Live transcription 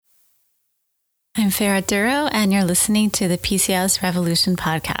I'm Farah Duro, and you're listening to the PCOS Revolution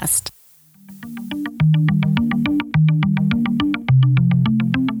podcast.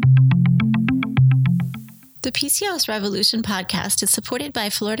 The PCOS Revolution podcast is supported by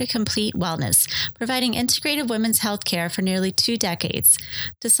Florida Complete Wellness, providing integrative women's health care for nearly 2 decades.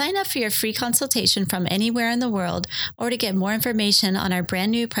 To sign up for your free consultation from anywhere in the world or to get more information on our brand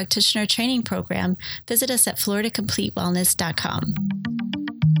new practitioner training program, visit us at floridacompletewellness.com.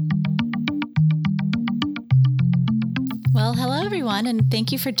 Well, hello, everyone, and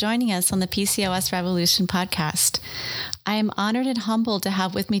thank you for joining us on the PCOS Revolution podcast. I am honored and humbled to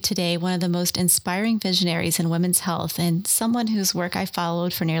have with me today one of the most inspiring visionaries in women's health and someone whose work I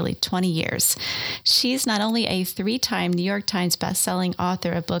followed for nearly 20 years. She's not only a 3-time New York Times bestselling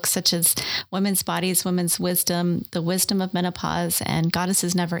author of books such as Women's Bodies, Women's Wisdom, The Wisdom of Menopause, and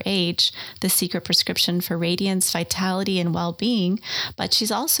Goddesses Never Age, The Secret Prescription for Radiance, Vitality, and Well-Being, but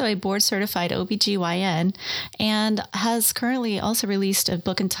she's also a board-certified OBGYN and has currently also released a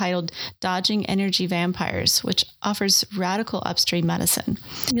book entitled Dodging Energy Vampires, which offers radical upstream medicine.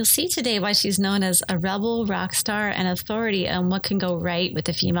 You'll see today why she's known as a rebel, rock star, and authority on what can go right with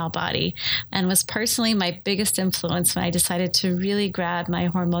the female body, and was personally my biggest influence when I decided to really grab my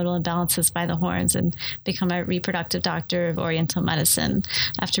hormonal imbalances by the horns and become a reproductive doctor of Oriental medicine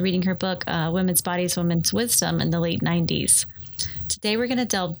after reading her book, Women's Bodies, Women's Wisdom in the late 90s. Today, we're going to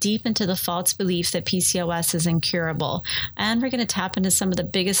delve deep into the false belief that PCOS is incurable, and we're going to tap into some of the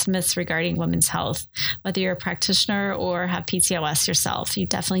biggest myths regarding women's health. Whether you're a practitioner or have PCOS yourself, you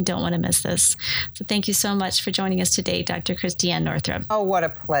definitely don't want to miss this. So thank you so much for joining us today, Dr. Christiane Northrup. Oh, what a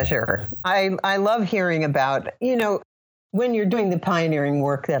pleasure. I love hearing about, when you're doing the pioneering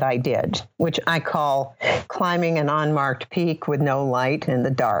work that I did, which I call climbing an unmarked peak with no light in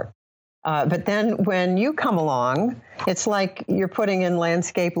the dark. But then when you come along, it's like you're putting in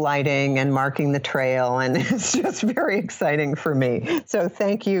landscape lighting and marking the trail, and it's just very exciting for me. So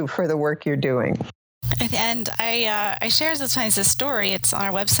thank you for the work you're doing. And I share sometimes this story. It's on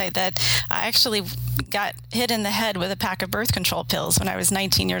our website that I actually got hit in the head with a pack of birth control pills when I was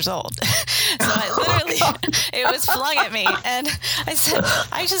 19 years old. So I literally, it was flung at me. And I said,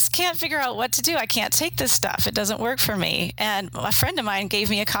 I just can't figure out what to do. I can't take this stuff. It doesn't work for me. And a friend of mine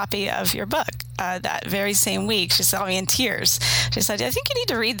gave me a copy of your book that very same week. She saw me in tears. She said, I think you need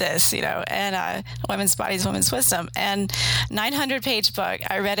to read this, and Women's Bodies, Women's Wisdom. And 900-page book.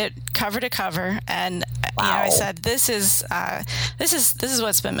 I read it cover to cover. And wow. I said, this is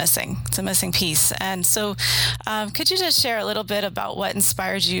what's been missing. It's a missing piece. And so could you just share a little bit about what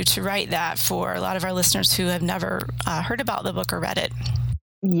inspired you to write that for a lot of our listeners who have never heard about the book or read it?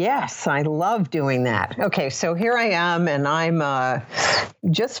 Yes, I love doing that. Okay, so here I am, and I'm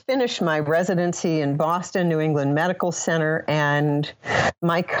just finished my residency in Boston, New England Medical Center, and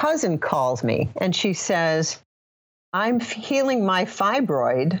my cousin calls me, and she says, I'm healing my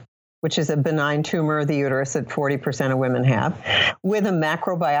fibroid, which is a benign tumor of the uterus that 40% of women have, with a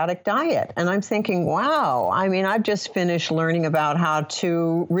macrobiotic diet. And I'm thinking, wow, I've just finished learning about how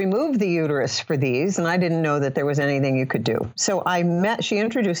to remove the uterus for these, and I didn't know that there was anything you could do. So she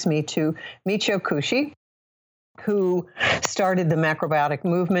introduced me to Michio Kushi, who started the macrobiotic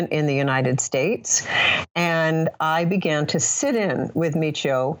movement in the United States. And I began to sit in with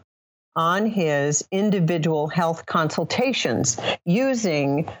Michio on his individual health consultations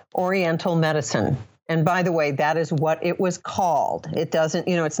using Oriental medicine. And by the way, that is what it was called. It doesn't,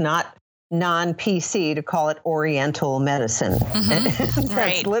 it's not non-PC to call it Oriental medicine. Mm-hmm. That's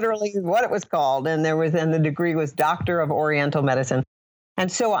right. Literally what it was called. And the degree was Doctor of Oriental Medicine. And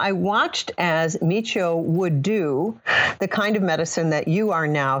so I watched as Michio would do the kind of medicine that you are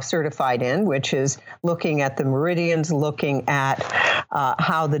now certified in, which is looking at the meridians, looking at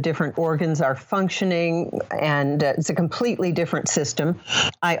how the different organs are functioning, and it's a completely different system.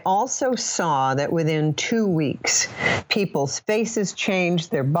 I also saw that within 2 weeks, people's faces changed,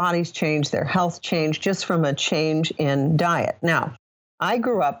 their bodies changed, their health changed, just from a change in diet. Now, I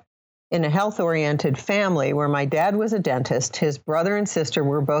grew up in a health-oriented family where my dad was a dentist. His brother and sister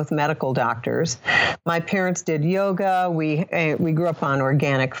were both medical doctors. My parents did yoga. We grew up on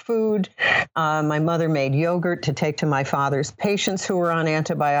organic food. My mother made yogurt to take to my father's patients who were on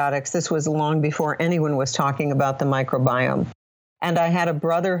antibiotics. This was long before anyone was talking about the microbiome. And I had a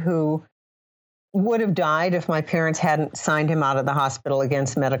brother who would have died if my parents hadn't signed him out of the hospital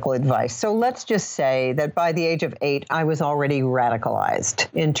against medical advice. So let's just say that by the age of 8, I was already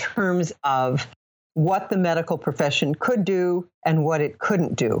radicalized in terms of what the medical profession could do and what it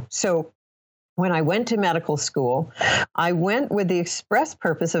couldn't do. So when I went to medical school, I went with the express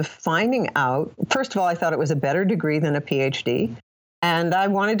purpose of finding out, first of all, I thought it was a better degree than a PhD. And I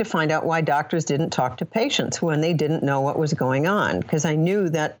wanted to find out why doctors didn't talk to patients when they didn't know what was going on, because I knew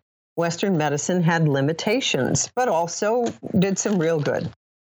that Western medicine had limitations, but also did some real good.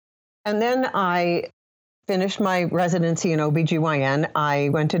 And then I finished my residency in OBGYN. I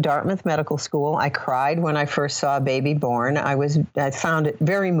went to Dartmouth Medical School. I cried when I first saw a baby born. I found it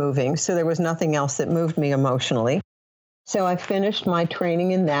very moving, so there was nothing else that moved me emotionally. So I finished my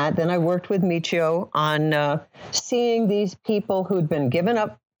training in that. Then I worked with Michio on seeing these people who'd been given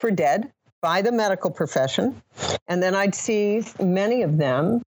up for dead by the medical profession. And then I'd see many of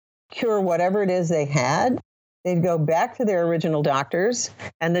them cure whatever it is they had. They'd go back to their original doctors,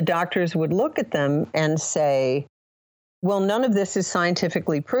 and the doctors would look at them and say, well, none of this is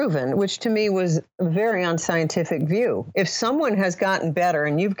scientifically proven, which to me was a very unscientific view. If someone has gotten better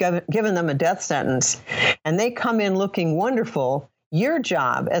and you've given them a death sentence and they come in looking wonderful, your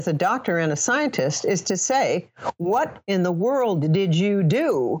job as a doctor and a scientist is to say, what in the world did you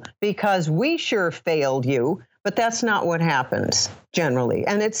do? Because we sure failed you, but that's not what happens generally.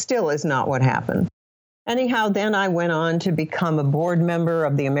 And it still is not what happened. Anyhow, then I went on to become a board member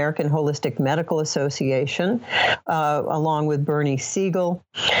of the American Holistic Medical Association, along with Bernie Siegel.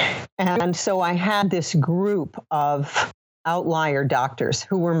 And so I had this group of outlier doctors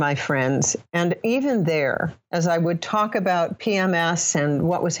who were my friends. And even there, as I would talk about PMS and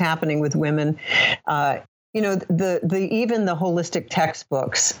what was happening with women, even the holistic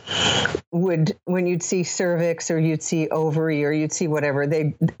textbooks would, when you'd see cervix or you'd see ovary or you'd see whatever,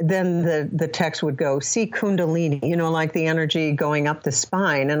 then the text would go, see Kundalini, like the energy going up the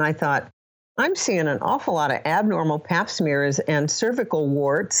spine. And I thought, I'm seeing an awful lot of abnormal pap smears and cervical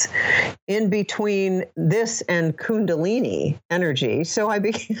warts in between this and Kundalini energy. So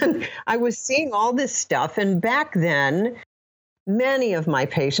I was seeing all this stuff. And back then, many of my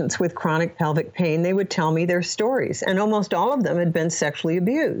patients with chronic pelvic pain, they would tell me their stories, and almost all of them had been sexually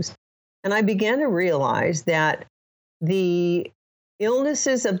abused. And I began to realize that the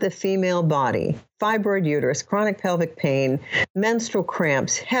illnesses of the female body, fibroid uterus, chronic pelvic pain, menstrual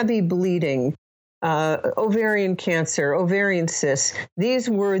cramps, heavy bleeding, ovarian cancer, ovarian cysts, these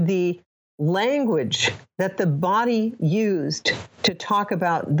were the language that the body used to talk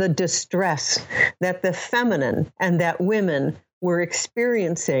about the distress that the feminine and that women were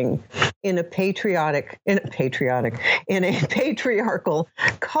experiencing in a patriarchal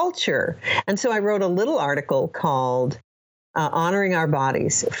culture. And so I wrote a little article called Honoring Our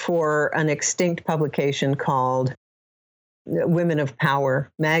Bodies for an extinct publication called Women of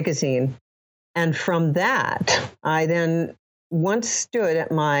Power magazine. And from that, I then once stood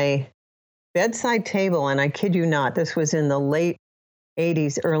at my bedside table, and I kid you not, this was in the late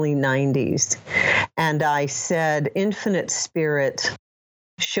 80s, early 90s. And I said, Infinite Spirit,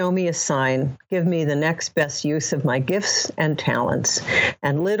 show me a sign, give me the next best use of my gifts and talents.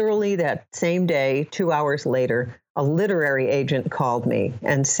 And literally that same day, 2 hours later, a literary agent called me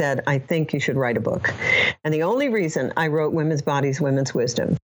and said, I think you should write a book. And the only reason I wrote Women's Bodies, Women's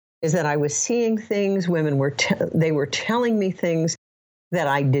Wisdom is that I was seeing things, women were telling me things that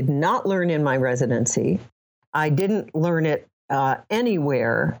I did not learn in my residency. I didn't learn it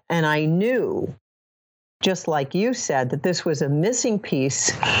anywhere. And I knew, just like you said, that this was a missing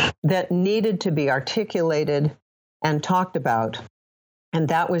piece that needed to be articulated and talked about. And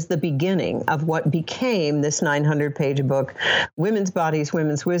that was the beginning of what became this 900-page book, Women's Bodies,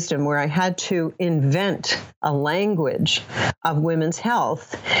 Women's Wisdom, where I had to invent a language of women's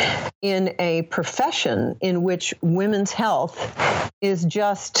health in a profession in which women's health is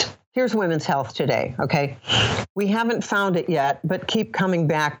just, here's women's health today, okay? We haven't found it yet, but keep coming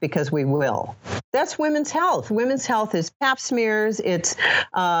back because we will. That's women's health. Women's health is pap smears, it's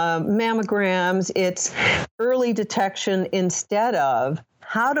mammograms, it's early detection instead of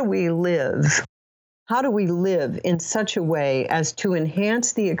how do we live? How do we live in such a way as to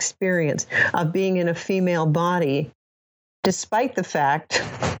enhance the experience of being in a female body, despite the fact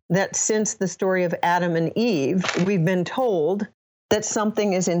that since the story of Adam and Eve, we've been told that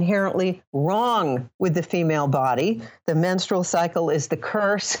something is inherently wrong with the female body. The menstrual cycle is the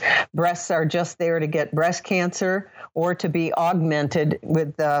curse. Breasts are just there to get breast cancer or to be augmented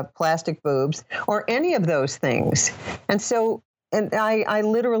with plastic boobs or any of those things. And so I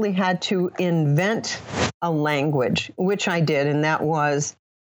literally had to invent a language, which I did, and that was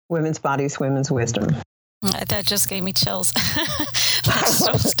Women's Bodies, Women's Wisdom. That just gave me chills. That's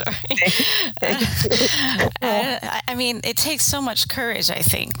so story. I mean, it takes so much courage, I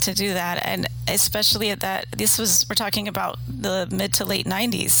think, to do that. And especially at that, we're talking about the mid to late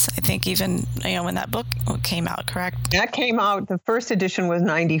 90s. I think even, when that book came out, correct? That came out, the first edition was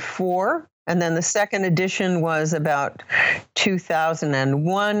 94. And then the second edition was about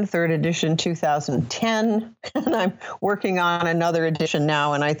 2001, third edition 2010. And I'm working on another edition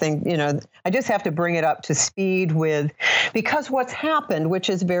now. And I think, I just have to bring it up to speed because what's happened, which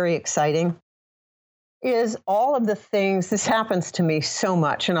is very exciting, is all of the things, this happens to me so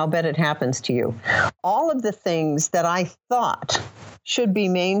much, and I'll bet it happens to you. All of the things that I thought should be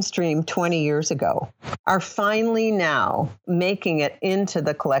mainstream 20 years ago are finally now making it into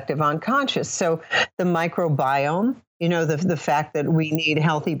the collective unconscious. So the microbiome, the fact that we need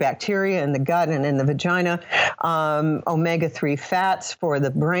healthy bacteria in the gut and in the vagina, omega-3 fats for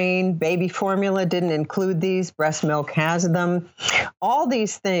the brain, baby formula didn't include these, breast milk has them. All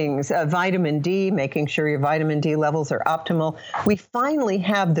these things, vitamin D, making sure your vitamin D levels are optimal. We finally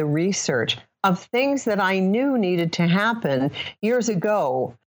have the research of things that I knew needed to happen years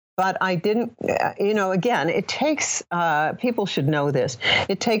ago. But I didn't, again, it takes, people should know this,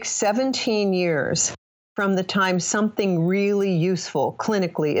 it takes 17 years from the time something really useful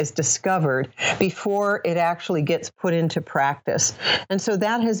clinically is discovered before it actually gets put into practice. And so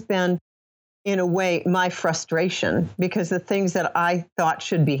that has been, in a way, my frustration, because the things that I thought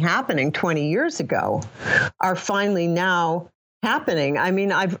should be happening 20 years ago are finally now happening. I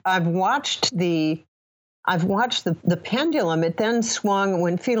mean, I've watched the pendulum. It then swung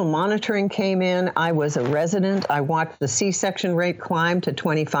when fetal monitoring came in. I was a resident. I watched the C-section rate climb to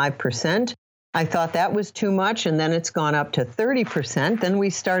 25%. I thought that was too much, and then it's gone up to 30%. Then we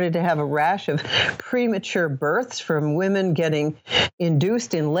started to have a rash of premature births from women getting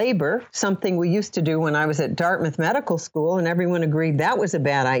induced in labor, something we used to do when I was at Dartmouth Medical School, and everyone agreed that was a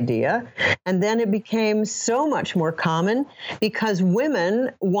bad idea. And then it became so much more common because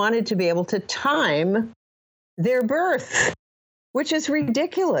women wanted to be able to time their birth, which is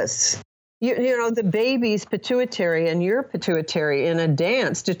ridiculous. The baby's pituitary and your pituitary in a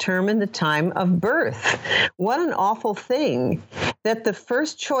dance determine the time of birth. What an awful thing that the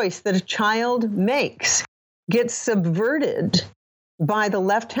first choice that a child makes gets subverted by the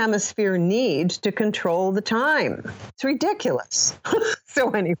left hemisphere need to control the time. It's ridiculous. So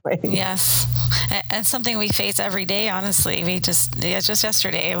anyway. Yes. And something we face every day, honestly. Just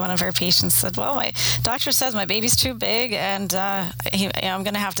yesterday, one of our patients said, well, my doctor says my baby's too big and I'm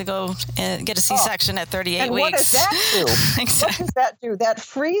going to have to go and get a C-section at 38 weeks. What does that do? Exactly. What does that do? That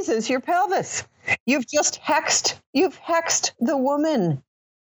freezes your pelvis. You've hexed the woman.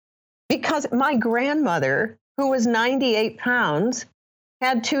 Because my grandmother, who was 98 pounds,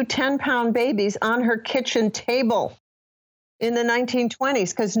 had two 10-pound babies on her kitchen table in the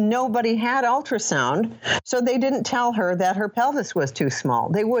 1920s because nobody had ultrasound. So they didn't tell her that her pelvis was too small.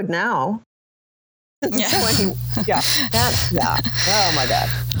 They would now. Yeah. Oh my God.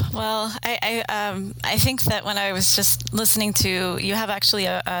 Well, I think that when I was just listening to, you have actually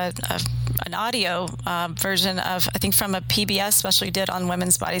an audio version of, I think, from a PBS special you did on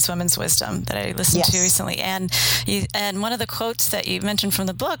women's bodies, women's wisdom that I listened to recently. And one of the quotes that you mentioned from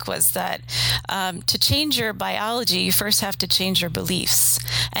the book was that to change your biology, you first have to change your beliefs.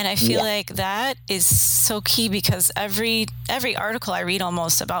 And I feel like that is so key because every article I read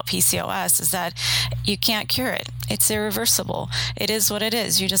almost about PCOS is that you can't cure it. It's irreversible. It is what it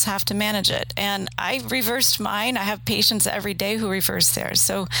is. You just have to manage it. And I reversed mine. I have patients every day who reverse theirs.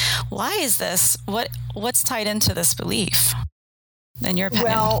 So why is this? What's tied into this belief, in your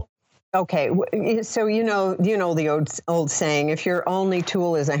opinion? Well, okay. So you know the old saying, if your only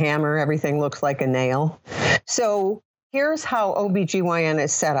tool is a hammer, everything looks like a nail. So here's how OBGYN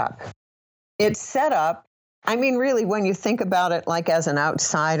is set up. It's set up, I mean, really, when you think about it like as an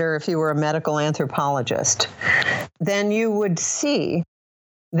outsider, if you were a medical anthropologist, then you would see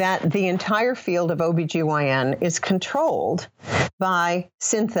that the entire field of OBGYN is controlled by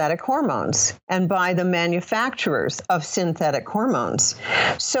synthetic hormones and by the manufacturers of synthetic hormones.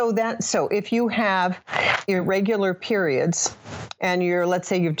 So if you have irregular periods and let's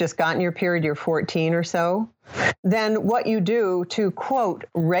say you've just gotten your period, you're 14 or so, then what you do to, quote,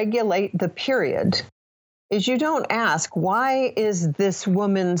 regulate the period is you don't ask, why is this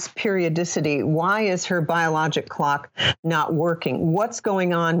woman's periodicity? Why is her biologic clock not working? What's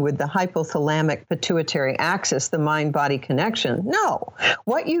going on with the hypothalamic pituitary axis, the mind-body connection? No.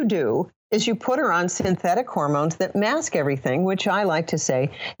 What you do is you put her on synthetic hormones that mask everything, which I like to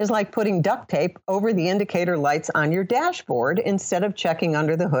say is like putting duct tape over the indicator lights on your dashboard instead of checking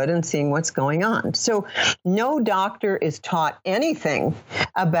under the hood and seeing what's going on. So no doctor is taught anything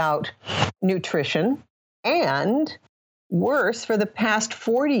about nutrition. And worse, for the past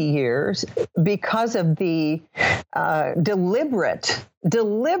 40 years, because of the deliberate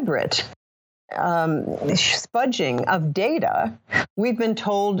spudging of data, we've been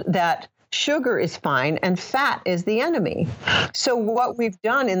told that sugar is fine, and fat is the enemy. So what we've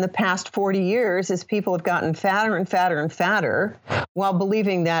done in the past 40 years is people have gotten fatter and fatter and fatter while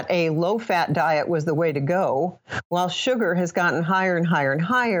believing that a low-fat diet was the way to go, while sugar has gotten higher and higher and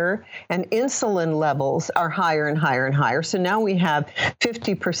higher, and insulin levels are higher and higher and higher. So now we have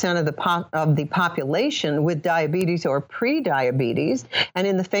 50% of the population with diabetes or pre-diabetes, and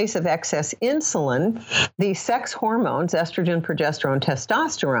in the face of excess insulin, the sex hormones, estrogen, progesterone,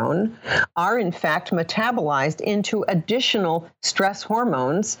 testosterone, are in fact metabolized into additional stress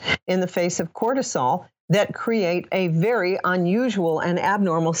hormones in the face of cortisol that create a very unusual and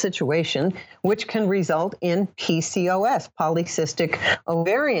abnormal situation, which can result in PCOS, polycystic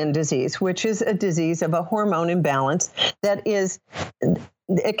ovarian disease, which is a disease of a hormone imbalance that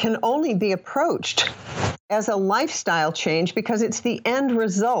it can only be approached as a lifestyle change because it's the end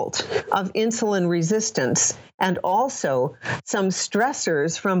result of insulin resistance and also some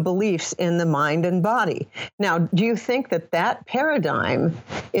stressors from beliefs in the mind and body. Now, do you think that paradigm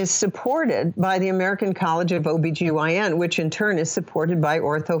is supported by the American College of OBGYN, which in turn is supported by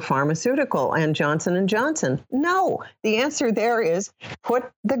Ortho Pharmaceutical and Johnson & Johnson? No. The answer there is put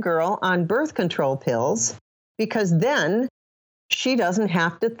the girl on birth control pills because then she doesn't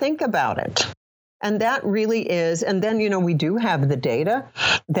have to think about it. And that really is, and then, we do have the data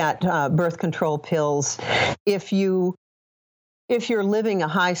that birth control pills, if you're living a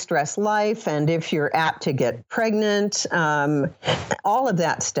high stress life and if you're apt to get pregnant, all of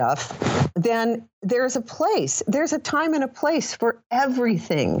that stuff, then there's a time and a place for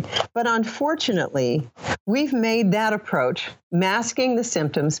everything. But unfortunately, we've made that approach, masking the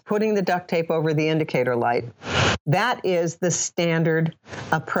symptoms, putting the duct tape over the indicator light. That is the standard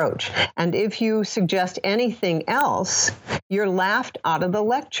approach. And if you suggest anything else, you're laughed out of the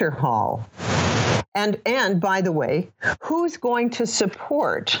lecture hall. And by the way, who's going to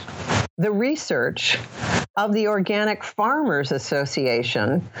support the research of the Organic Farmers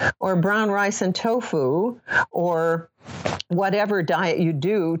Association or brown rice and tofu or whatever diet you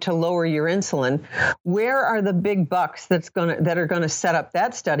do to lower your insulin? Where are the big bucks that are going to set up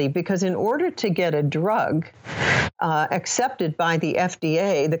that study? Because in order to get a drug accepted by the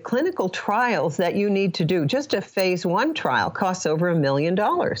FDA, the clinical trials that you need to do, just a phase 1 trial, costs over $1 million.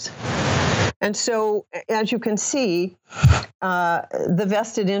 And so, as you can see, the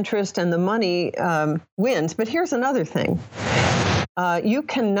vested interest and the money wins. But here's another thing. You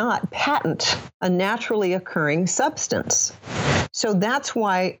cannot patent a naturally occurring substance. So that's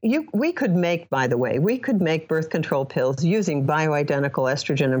why we could make birth control pills using bioidentical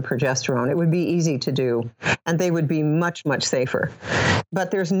estrogen and progesterone. It would be easy to do, and they would be much, much safer.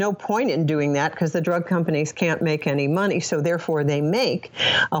 But there's no point in doing that because the drug companies can't make any money. So therefore, they make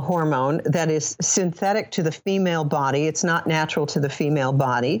a hormone that is synthetic to the female body. It's not natural to the female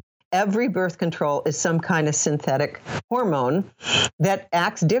body. Every birth control is some kind of synthetic hormone that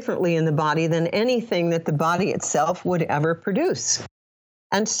acts differently in the body than anything that the body itself would ever produce.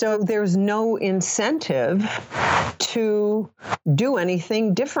 And so there's no incentive to do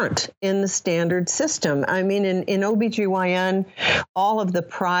anything different in the standard system. I mean, in OBGYN, all of the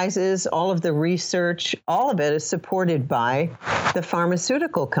prizes, all of the research, all of it is supported by the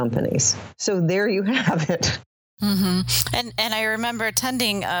pharmaceutical companies. So there you have it. Mm-hmm. And I remember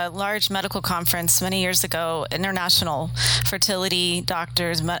attending a large medical conference many years ago, international fertility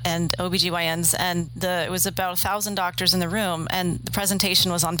doctors and OBGYNs, and it was about 1,000 doctors in the room, and the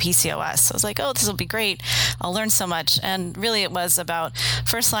presentation was on PCOS. So I was like, oh, this will be great. I'll learn so much. And really it was about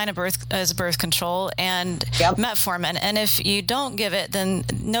first line of birth control and metformin. And if you don't give it, then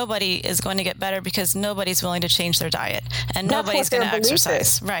nobody is going to get better because nobody's willing to change their diet and nobody's going to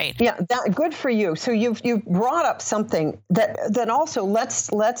exercise. Right. Yeah, good for you. So you've brought up something that also let's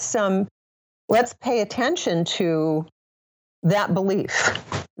pay attention to that belief.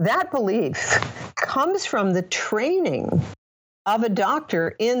 That belief comes from the training of a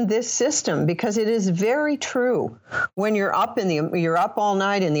doctor in this system, because it is very true. When you're up all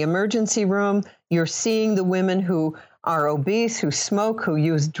night in the emergency room, you're seeing the women who are obese, who smoke, who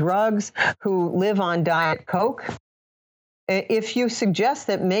use drugs, who live on Diet Coke. If you suggest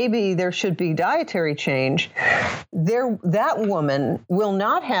that maybe there should be dietary change, that woman will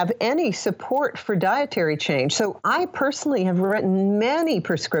not have any support for dietary change. So I personally have written many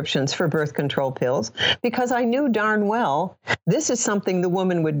prescriptions for birth control pills because I knew darn well this is something the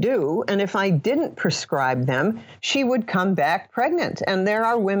woman would do. And if I didn't prescribe them, she would come back pregnant. And there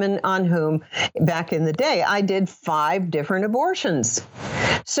are women on whom, back in the day, I did 5 different abortions.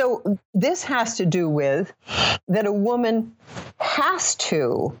 So this has to do with that a woman has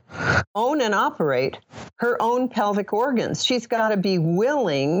to own and operate her own pelvic organs. She's got to be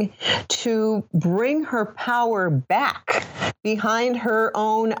willing to bring her power back behind her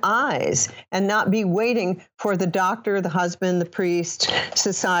own eyes and not be waiting for the doctor, the husband, the priest,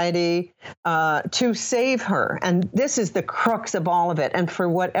 society to save her. And this is the crux of all of it. And for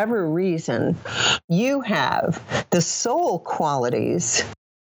whatever reason, you have the soul qualities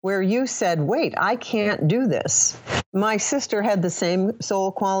where you said, wait, I can't do this. My sister had the same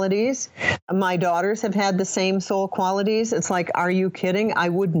soul qualities. My daughters have had the same soul qualities. It's like, are you kidding? I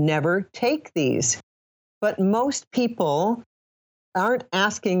would never take these. But most people aren't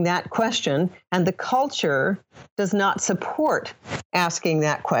asking that question, and the culture does not support asking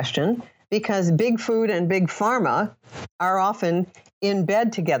that question because big food and big pharma are often in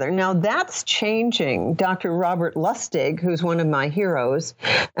bed together. Now that's changing. Dr. Robert Lustig, who's one of my heroes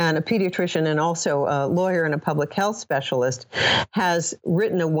and a pediatrician and also a lawyer and a public health specialist, has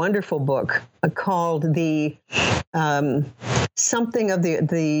written a wonderful book called the something of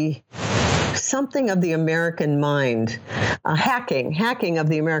the American mind, hacking of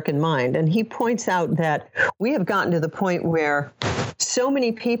the American mind. And he points out that we have gotten to the point where so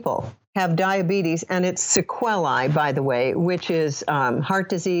many people have diabetes, and its sequelae, by the way, which is heart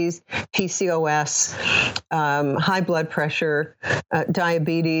disease, PCOS, high blood pressure,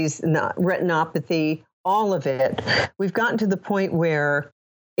 diabetes, retinopathy, all of it. We've gotten to the point where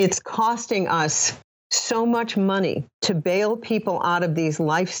it's costing us so much money to bail people out of these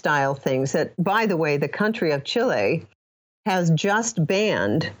lifestyle things that, by the way, the country of Chile has just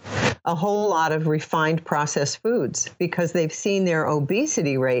banned a whole lot of refined processed foods because they've seen their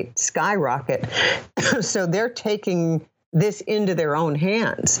obesity rate skyrocket. So they're taking this into their own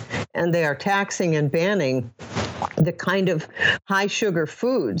hands, and they are taxing and banning the kind of high sugar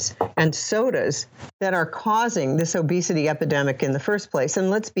foods and sodas that are causing this obesity epidemic in the first place. And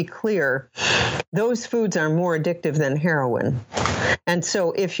let's be clear, those foods are more addictive than heroin. And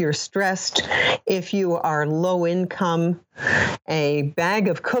so if you're stressed, if you are low income, a bag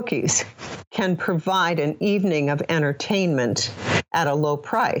of cookies can provide an evening of entertainment at a low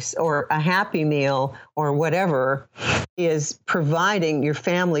price, or a Happy Meal or whatever is providing your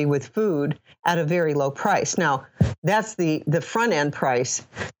family with food at a very low price. Now, that's the front end price.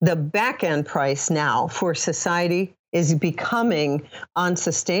 The back end price now for society is becoming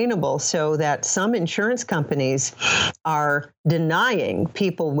unsustainable, so that some insurance companies are denying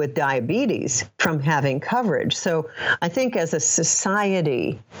people with diabetes from having coverage. So I think as a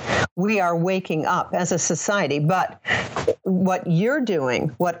society, we are waking up as a society. But what you're doing,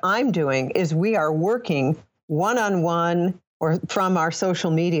 what I'm doing, is we are working one-on-one or from our social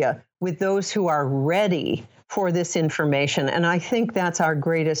media with those who are ready for this information. And I think that's our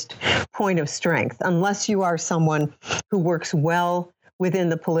greatest point of strength. Unless you are someone who works well within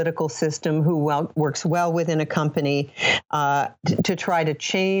the political system, who works well within a company, to try to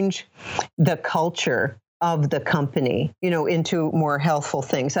change the culture of the company, into more healthful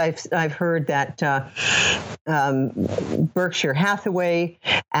things. I've heard that Berkshire Hathaway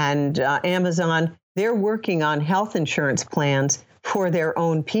and Amazon, they're working on health insurance plans for their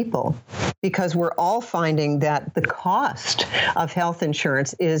own people, because we're all finding that the cost of health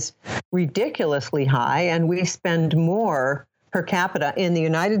insurance is ridiculously high, and we spend more per capita in the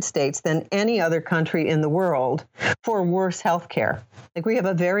United States than any other country in the world for worse health care. Like, we have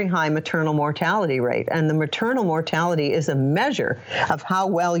a very high maternal mortality rate, and the maternal mortality is a measure of how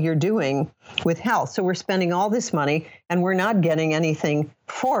well you're doing with health. So we're spending all this money and we're not getting anything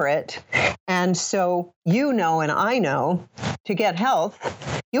for it. And so and I know, to get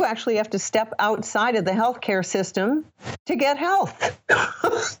health, you actually have to step outside of the healthcare system to get health.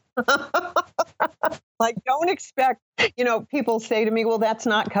 Like, don't expect, people say to me, well, that's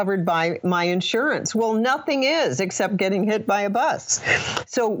not covered by my insurance. Well, nothing is, except getting hit by a bus.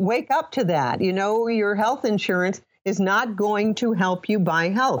 So wake up to that. Your health insurance is not going to help you buy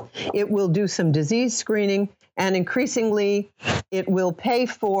health. It will do some disease screening, and increasingly it will pay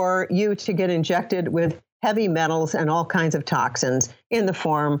for you to get injected with heavy metals and all kinds of toxins in the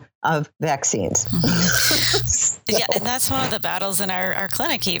form of vaccines. Yeah, and that's one of the battles in our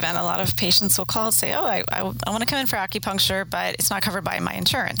clinic. Even a lot of patients will call and say, oh, I want to come in for acupuncture, but it's not covered by my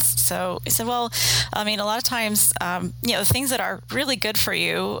insurance. So I said, well, a lot of times, the things that are really good for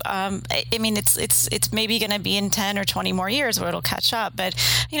you, it's maybe going to be in 10 or 20 more years where it'll catch up. But,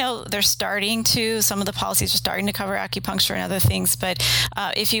 some of the policies are starting to cover acupuncture and other things. But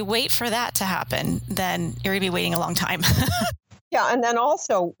if you wait for that to happen, then you're going to be waiting a long time. Yeah. And then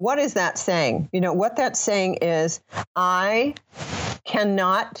also, what is that saying? What that's saying is, I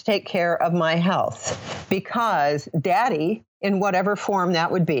cannot take care of my health because daddy, in whatever form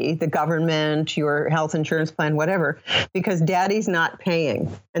that would be, the government, your health insurance plan, whatever, because daddy's not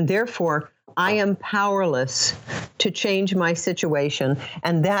paying. And therefore, I am powerless to change my situation.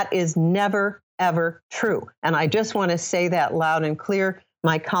 And that is never, ever true. And I just want to say that loud and clear.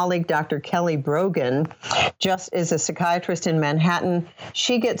 My colleague, Dr. Kelly Brogan, just is a psychiatrist in Manhattan.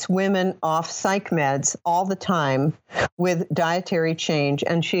 She gets women off psych meds all the time with dietary change.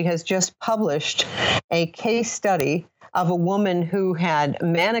 And she has just published a case study of a woman who had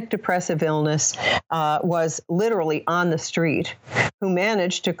manic depressive illness, was literally on the street, who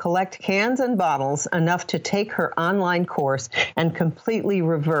managed to collect cans and bottles enough to take her online course and completely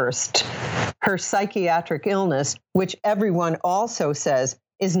reversed her psychiatric illness, which everyone also says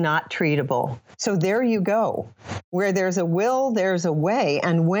is not treatable. So there you go. Where there's a will, there's a way.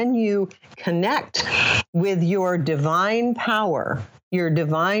 And when you connect with your divine power, your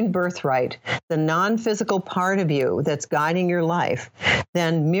divine birthright, the non-physical part of you that's guiding your life,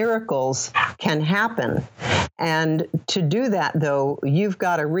 then miracles can happen. And to do that, though, you've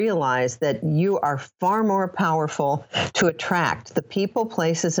got to realize that you are far more powerful to attract the people,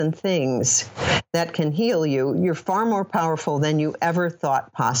 places, and things that can heal you. You're far more powerful than you ever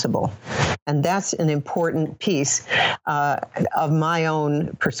thought possible. And that's an important piece of my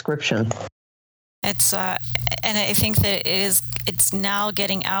own prescription. It's and I think that it's now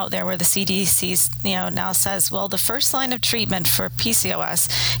getting out there where the CDC now says, well, the first line of treatment for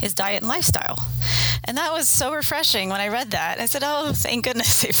PCOS is diet and lifestyle. And that was so refreshing when I read that. I said, oh, thank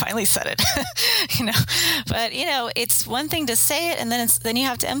goodness they finally said it. But it's one thing to say it, and then you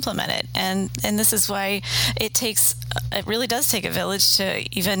have to implement it. And this is why it really does take a village to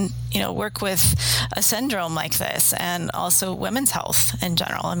even work with a syndrome like this, and also women's health in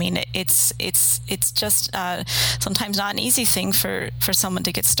general. I mean, it's just sometimes not an easy thing for someone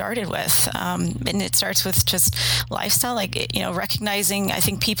to get started with, and it starts with just lifestyle, recognizing, I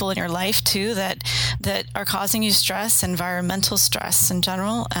think, people in your life too that are causing you stress, environmental stress in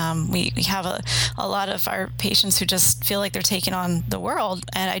general. We have a lot of our patients who just feel like they're taking on the world,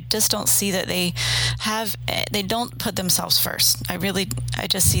 and I just don't see that they don't put themselves first. I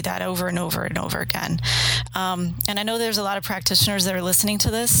just see that over and over and over again. And I know there's a lot of practitioners that are listening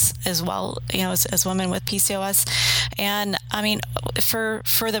to this as well, as women with PCOS. And I mean, for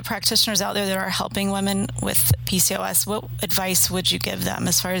the practitioners out there that are helping women with PCOS, what advice would you give them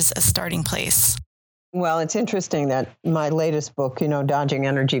as far as a starting place? Well, it's interesting that my latest book, Dodging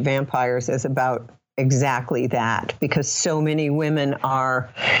Energy Vampires, is about exactly that, because so many women are,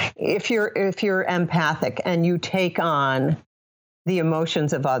 if you're empathic and you take on the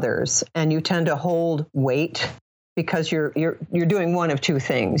emotions of others and you tend to hold weight, because you're doing one of two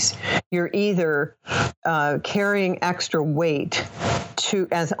things. You're either carrying extra weight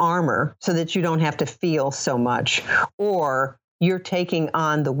as armor so that you don't have to feel so much, or you're taking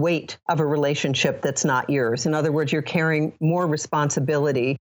on the weight of a relationship that's not yours. In other words, you're carrying more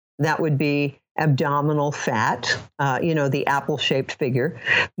responsibility. That would be abdominal fat, the apple-shaped figure,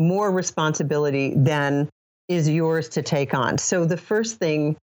 more responsibility than is yours to take on. So the first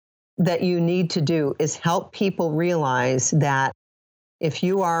thing that you need to do is help people realize that if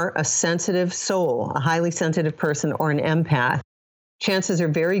you are a sensitive soul, a highly sensitive person, or an empath, chances are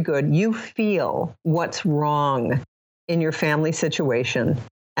very good you feel what's wrong in your family situation.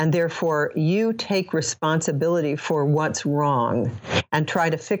 And therefore, you take responsibility for what's wrong and try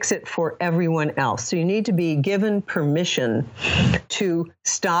to fix it for everyone else. So you need to be given permission to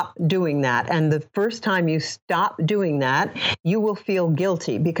stop doing that. And the first time you stop doing that, you will feel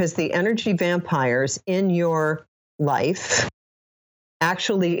guilty, because the energy vampires in your life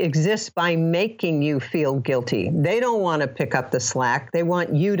actually exist by making you feel guilty. They don't want to pick up the slack. They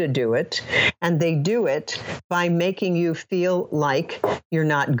want you to do it. And they do it by making you feel like you're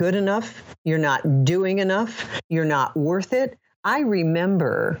not good enough, you're not doing enough, you're not worth it. I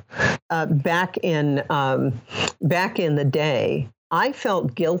remember back in the day, I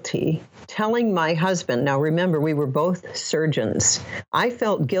felt guilty telling my husband, now remember, we were both surgeons. I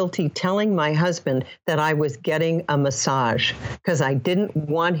felt guilty telling my husband that I was getting a massage because I didn't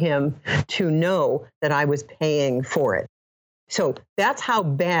want him to know that I was paying for it. So that's how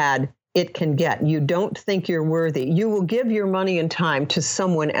bad it can get. You don't think you're worthy. You will give your money and time to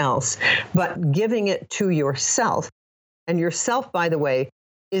someone else, but giving it to yourself, and yourself, by the way,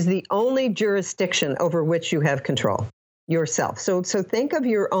 is the only jurisdiction over which you have control. Yourself. So think of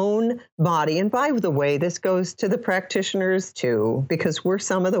your own body. And by the way, this goes to the practitioners too, because we're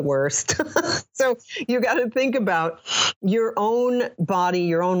some of the worst. So you got to think about your own body,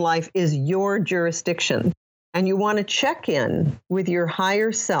 your own life is your jurisdiction. And you want to check in with your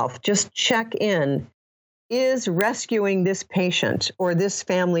higher self. Just check in is rescuing this patient or this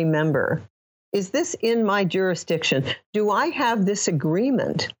family member, is this in my jurisdiction? Do I have this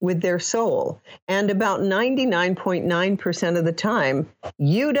agreement with their soul? And about 99.9% of the time,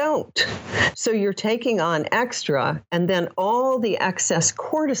 you don't. So you're taking on extra, and then all the excess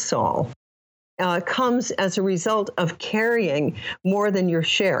cortisol comes as a result of carrying more than your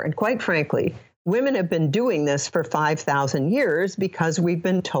share. And quite frankly, women have been doing this for 5,000 years because we've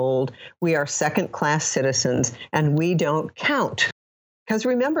been told we are second-class citizens and we don't count. Because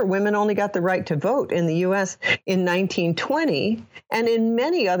remember, women only got the right to vote in the U.S. in 1920, and in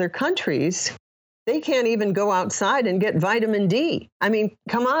many other countries, they can't even go outside and get vitamin D. I mean,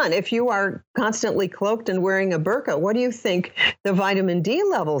 come on, if you are constantly cloaked and wearing a burqa, what do you think the vitamin D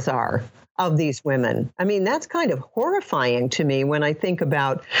levels are of these women? I mean, that's kind of horrifying to me when I think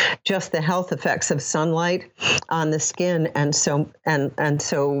about just the health effects of sunlight on the skin. And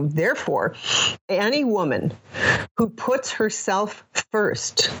so therefore, any woman who puts herself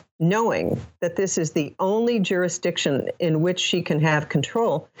first, knowing that this is the only jurisdiction in which she can have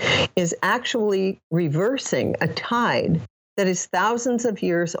control, is actually reversing a tide that is thousands of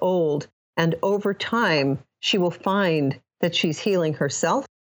years old. And over time, she will find that she's healing herself.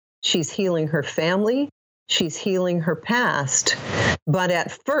 She's healing her family. She's healing her past. But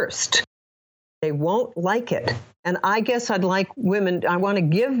at first, they won't like it. And I guess I want to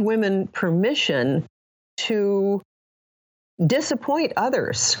give women permission to disappoint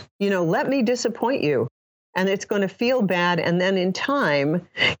others. Let me disappoint you. And it's going to feel bad. And then in time,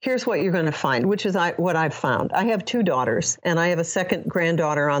 here's what you're going to find, which is what I've found. I have 2 daughters, and I have a second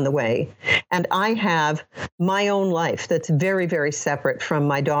granddaughter on the way. And I have my own life that's very, very separate from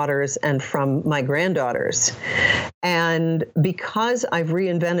my daughters and from my granddaughters. And because I've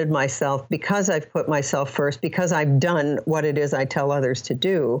reinvented myself, because I've put myself first, because I've done what it is I tell others to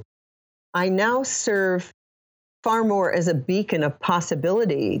do, I now serve far more as a beacon of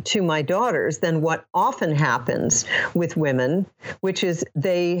possibility to my daughters than what often happens with women, which is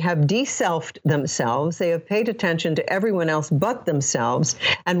they have de-selfed themselves. They have paid attention to everyone else but themselves.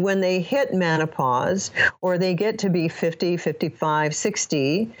 And when they hit menopause or they get to be 50, 55,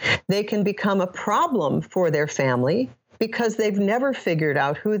 60, they can become a problem for their family, because they've never figured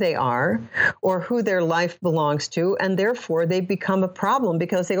out who they are or who their life belongs to, and therefore they become a problem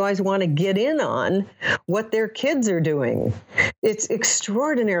because they always want to get in on what their kids are doing. It's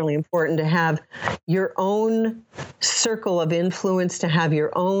extraordinarily important to have your own circle of influence, to have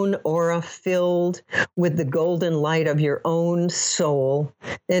your own aura filled with the golden light of your own soul.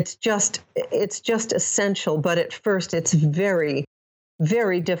 It's just essential, but at first it's very,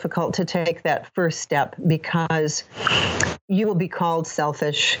 very difficult to take that first step because you will be called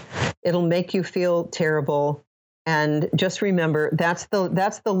selfish. It'll make you feel terrible. And just remember, that's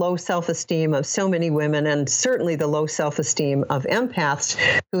the low self-esteem of so many women, and certainly the low self-esteem of empaths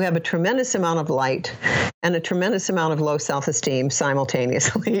who have a tremendous amount of light and a tremendous amount of low self-esteem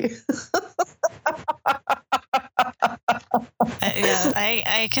simultaneously. Yeah,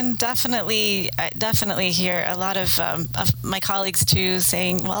 I can definitely hear a lot of my colleagues too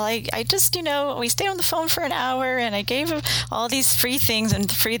saying, well, I just, we stayed on the phone for an hour and I gave all these free things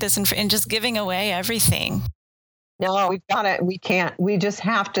and free this and just giving away everything. No, we just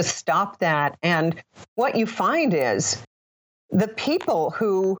have to stop that. And what you find is the people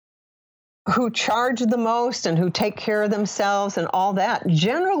who charge the most and who take care of themselves and all that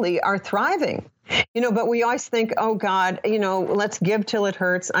generally are thriving. But we always think, oh God, let's give till it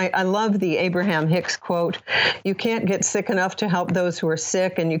hurts. I love the Abraham Hicks quote. You can't get sick enough to help those who are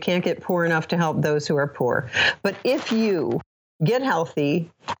sick, and you can't get poor enough to help those who are poor. But if you get healthy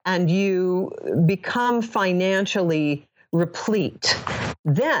and you become financially replete,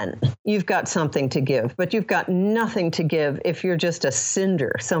 then you've got something to give. But you've got nothing to give if you're just a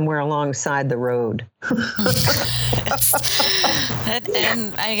cinder somewhere alongside the road.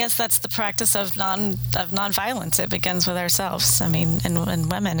 And I guess that's the practice of nonviolence. It begins with ourselves. I mean,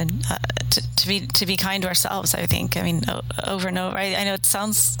 and women, and to be kind to ourselves. I think. I mean, over and over. I know it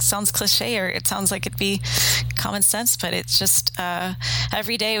sounds cliche, or it sounds like it'd be common sense, but it's just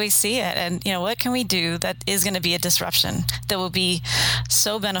every day we see it. And what can we do that is going to be a disruption that will be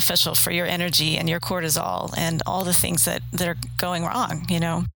so beneficial for your energy and your cortisol and all the things that are going wrong.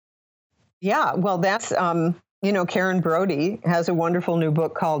 Yeah, well, that's Karen Brody has a wonderful new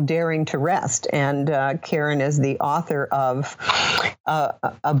book called Daring to Rest. And Karen is the author of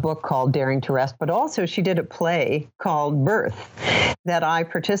a book called Daring to Rest, but also she did a play called Birth that I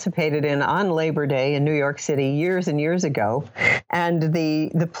participated in on Labor Day in New York City years and years ago. And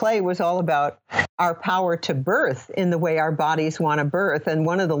the play was all about our power to birth in the way our bodies want to birth. And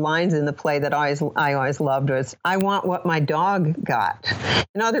one of the lines in the play that I always loved was, I want what my dog got.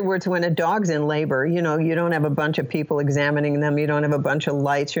 In other words, when a dog's in labor, you don't have a bunch of people examining them. You don't have a bunch of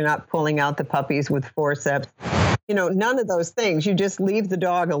lights. You're not pulling out the puppies with forceps. None of those things. You just leave the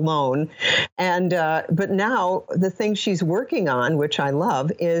dog alone. And but now the thing she's working on, which I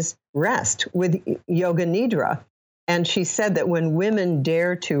love, is rest with yoga nidra. And she said that when women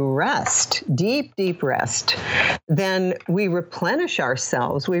dare to rest, deep, deep rest, then we replenish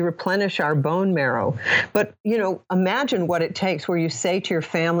ourselves. We replenish our bone marrow. But, imagine what it takes where you say to your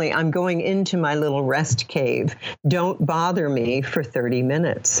family, I'm going into my little rest cave. Don't bother me for 30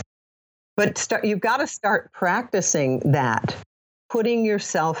 minutes. But you've got to start practicing that, putting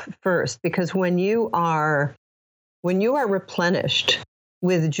yourself first, because when you are replenished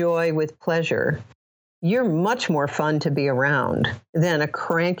with joy, with pleasure, you're much more fun to be around than a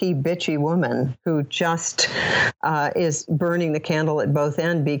cranky, bitchy woman who just is burning the candle at both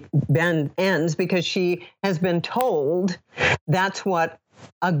ends because she has been told that's what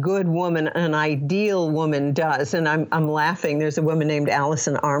a good woman, an ideal woman does. And I'm laughing. There's a woman named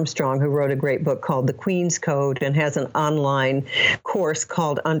Alison Armstrong who wrote a great book called The Queen's Code and has an online course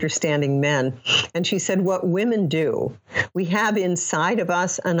called Understanding Men. And she said, what women do, we have inside of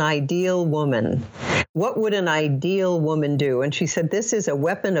us an ideal woman. What would an ideal woman do? And she said, this is a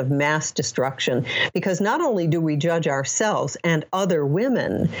weapon of mass destruction, because not only do we judge ourselves and other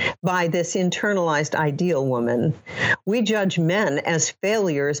women by this internalized ideal woman, we judge men as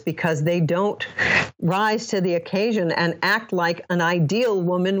failures because they don't rise to the occasion and act like an ideal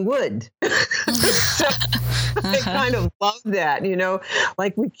woman would. So I kind of love that,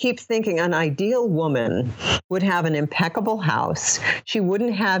 like we keep thinking an ideal woman would have an impeccable house. She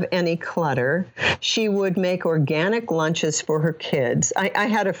wouldn't have any clutter. She would make organic lunches for her kids. I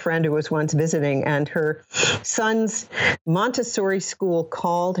had a friend who was once visiting, and her son's Montessori school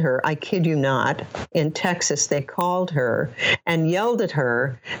called her, I kid you not, in Texas, they called her and yelled at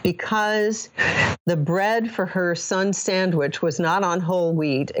her because the bread for her son's sandwich was not on whole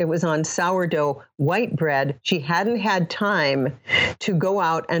wheat. It was on sourdough white bread. She hadn't had time to go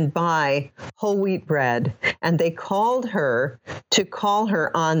out and buy whole wheat bread. And they called her to call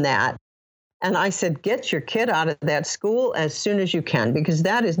her on that. And I said, get your kid out of that school as soon as you can, because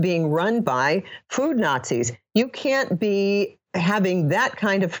that is being run by food Nazis. You can't be having that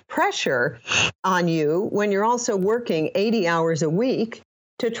kind of pressure on you when you're also working 80 hours a week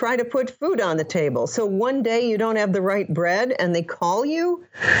to try to put food on the table. So one day you don't have the right bread and they call you.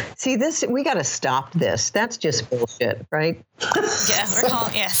 See, we got to stop this. That's just bullshit, right? Yeah,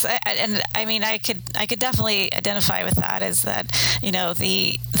 yes. I could definitely identify with that, is that,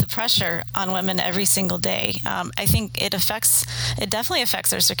 the pressure on women every single day. I think it definitely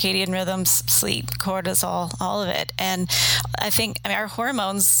affects our circadian rhythms, sleep, cortisol, all of it. And I think, our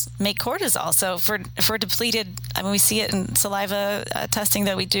hormones make cortisol. So if we're depleted, we see it in saliva testing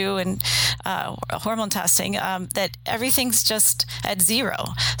that we do, and hormone testing, that everything's just at zero.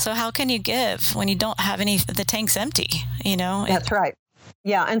 So how can you give when you don't have the tank's empty, That's right.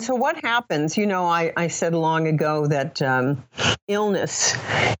 Yeah. And so what happens, I said long ago that illness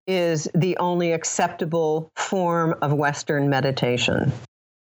is the only acceptable form of Western meditation.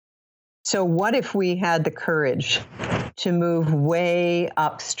 So what if we had the courage to move way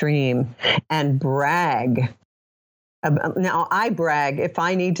upstream and brag? Now, I brag. If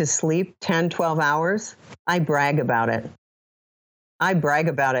I need to sleep 10, 12 hours, I brag about it.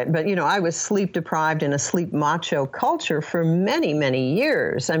 But, I was sleep deprived in a sleep macho culture for many, many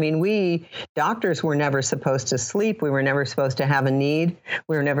years. We doctors were never supposed to sleep. We were never supposed to have a need.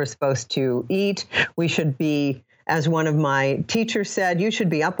 We were never supposed to eat. We should be, as one of my teachers said, you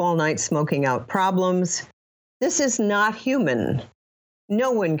should be up all night smoking out problems. This is not human.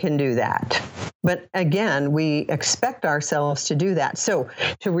 No one can do that. But again, we expect ourselves to do that. So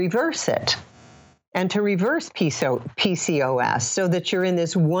to reverse it, and to reverse PCOS so that you're in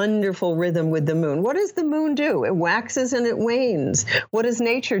this wonderful rhythm with the moon. What does the moon do? It waxes and it wanes. What does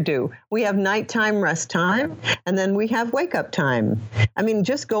nature do? We have nighttime rest time, and then we have wake up time.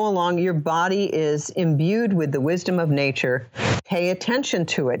 Just go along. Your body is imbued with the wisdom of nature. Pay attention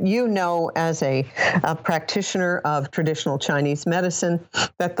to it. As a practitioner of traditional Chinese medicine,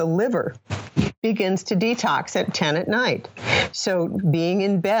 that the liver begins to detox at 10 at night. So being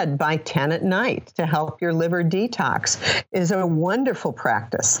in bed by 10 at night to help your liver detox is a wonderful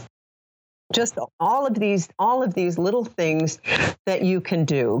practice. Just all of these little things that you can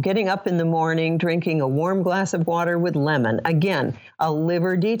do. Getting up in the morning, drinking a warm glass of water with lemon. Again, a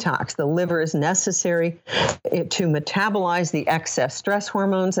liver detox. The liver is necessary to metabolize the excess stress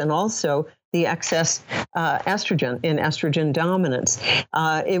hormones and also the excess estrogen in estrogen dominance.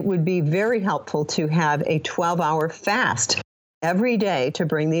 It would be very helpful to have a 12-hour fast every day to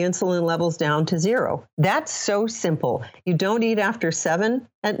bring the insulin levels down to 0. That's so simple. You don't eat after 7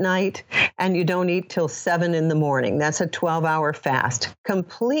 at night, and you don't eat till 7 in the morning. That's a 12-hour fast.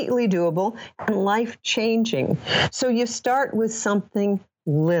 Completely doable and life-changing. So you start with something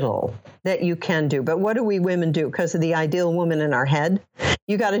little that you can do. But what do we women do? Because of the ideal woman in our head,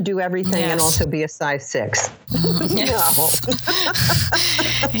 you got to do everything and also be a size 6. Yes.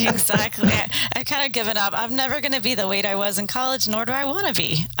 Exactly. I've kind of given up. I'm never going to be the weight I was in college, nor do I want to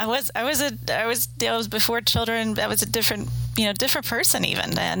be. I was before children. I was a different person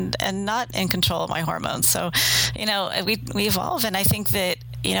even, and not in control of my hormones. So, we evolve, and I think that,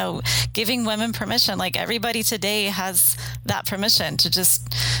 giving women permission, like everybody today has that permission to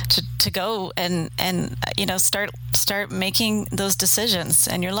just to go and start making those decisions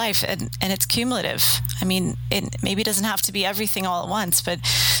in your life, and it's cumulative. I mean, it maybe doesn't have to be everything all at once, but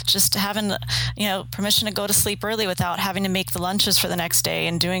just having permission to go to sleep early without having to make the lunches for the next day,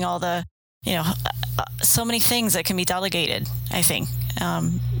 and doing all the so many things that can be delegated. I think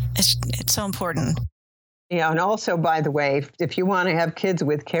it's so important. Yeah, and also, by the way, if you want to have kids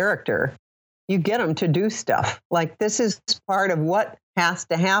with character, you get them to do stuff. Like, this is part of what has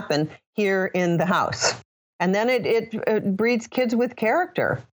to happen here in the house. And then it breeds kids with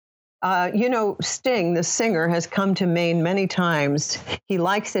character. Sting, the singer, has come to Maine many times. He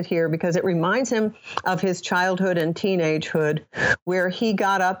likes it here because it reminds him of his childhood and teenagehood, where he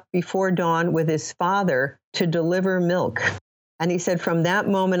got up before dawn with his father to deliver milk. And he said from that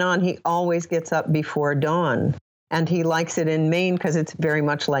moment on, he always gets up before dawn. And he likes it in Maine because it's very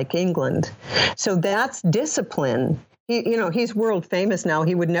much like England. So that's discipline. He's world famous now.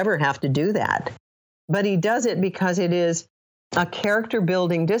 He would never have to do that. But he does it because it is a character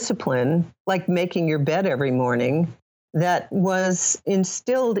building discipline, like making your bed every morning, that was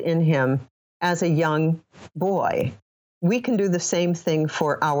instilled in him as a young boy. We can do the same thing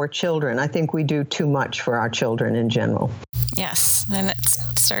for our children. I think we do too much for our children in general. Yes, and it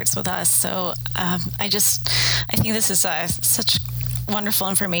starts with us. So I think this is such wonderful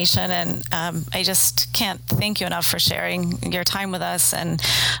information, and I just can't thank you enough for sharing your time with us. And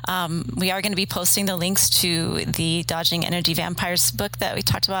we are going to be posting the links to the Dodging Energy Vampires book that we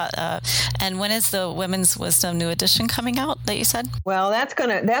talked about. And when is the Women's Wisdom new edition coming out that you said? Well, that's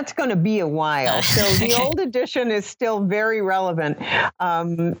gonna be a while. So the old edition is still very relevant.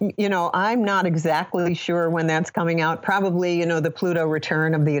 I'm not exactly sure when that's coming out. Probably, the Pluto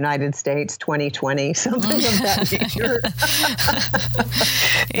return of the United States, 2020, something of that nature.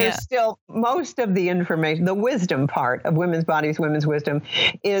 There's still most of the information, the wisdom part of Women's Bodies, Women's Wisdom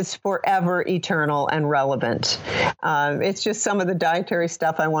is forever eternal and relevant. It's just some of the dietary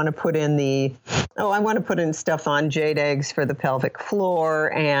stuff I want to put in I want to put in stuff on jade eggs for the pelvic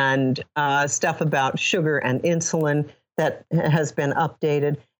floor, and stuff about sugar and insulin that has been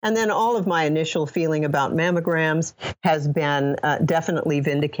updated. And then all of my initial feeling about mammograms has been definitely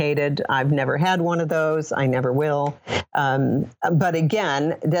vindicated. I've never had one of those. I never will. But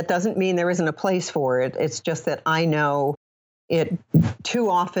again, that doesn't mean there isn't a place for it. It's just that I know it too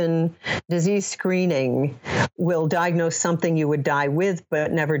often. Disease screening will diagnose something you would die with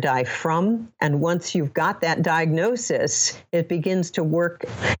but never die from. And once you've got that diagnosis, it begins to work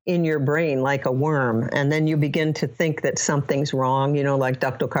in your brain like a worm. And then you begin to think that something's wrong, like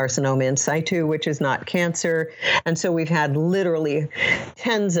ductal carcinoma in situ, which is not cancer. And so we've had literally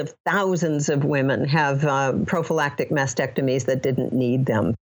tens of thousands of women have prophylactic mastectomies that didn't need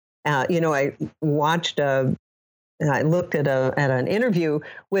them. I looked at an interview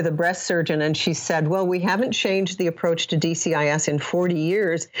with a breast surgeon, and she said, well, we haven't changed the approach to DCIS in 40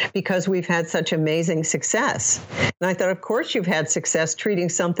 years because we've had such amazing success. And I thought, of course you've had success treating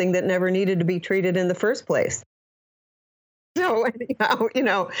something that never needed to be treated in the first place. So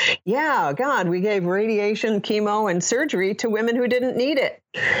anyhow, God, we gave radiation, chemo, and surgery to women who didn't need it.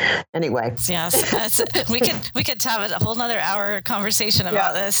 Anyway. Yes, we could have a whole nother hour conversation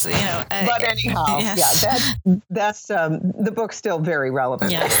about this. But anyhow, yes. That's the book's still very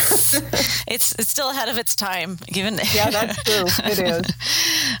relevant. Yes, it's still ahead of its time. Yeah, that's true. It is.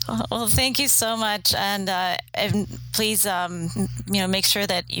 Well, thank you so much, and please, make sure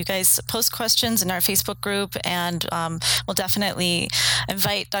that you guys post questions in our Facebook group, and we'll definitely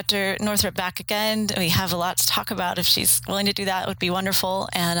invite Dr. Northrup back again. We have a lot to talk about. If she's willing to do that, it would be wonderful.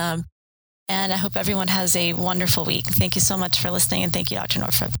 And I hope everyone has a wonderful week. Thank you so much for listening, and thank you, Dr.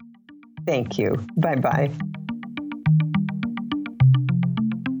 Northrup. Thank you. Bye-bye.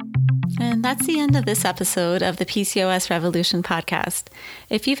 And And that's the end of this episode of the PCOS Revolution podcast.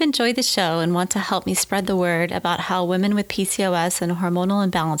 If you've enjoyed the show and want to help me spread the word about how women with PCOS and hormonal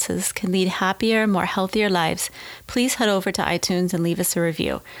imbalances can lead happier, more healthier lives, please head over to iTunes and leave us a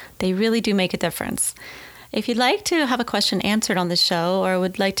review. They really do make a difference. If you'd like to have a question answered on the show or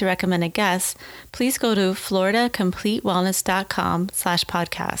would like to recommend a guest, please go to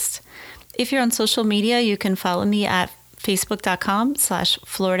floridacompletewellness.com/podcast. If you're on social media, you can follow me at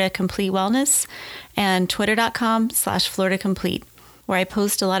facebook.com/FloridaCompleteWellness and twitter.com/FloridaComplete, where I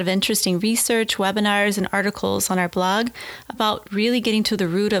post a lot of interesting research, webinars, and articles on our blog about really getting to the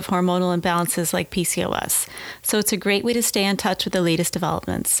root of hormonal imbalances like PCOS. So it's a great way to stay in touch with the latest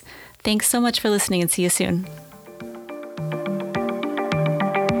developments. Thanks so much for listening and see you soon.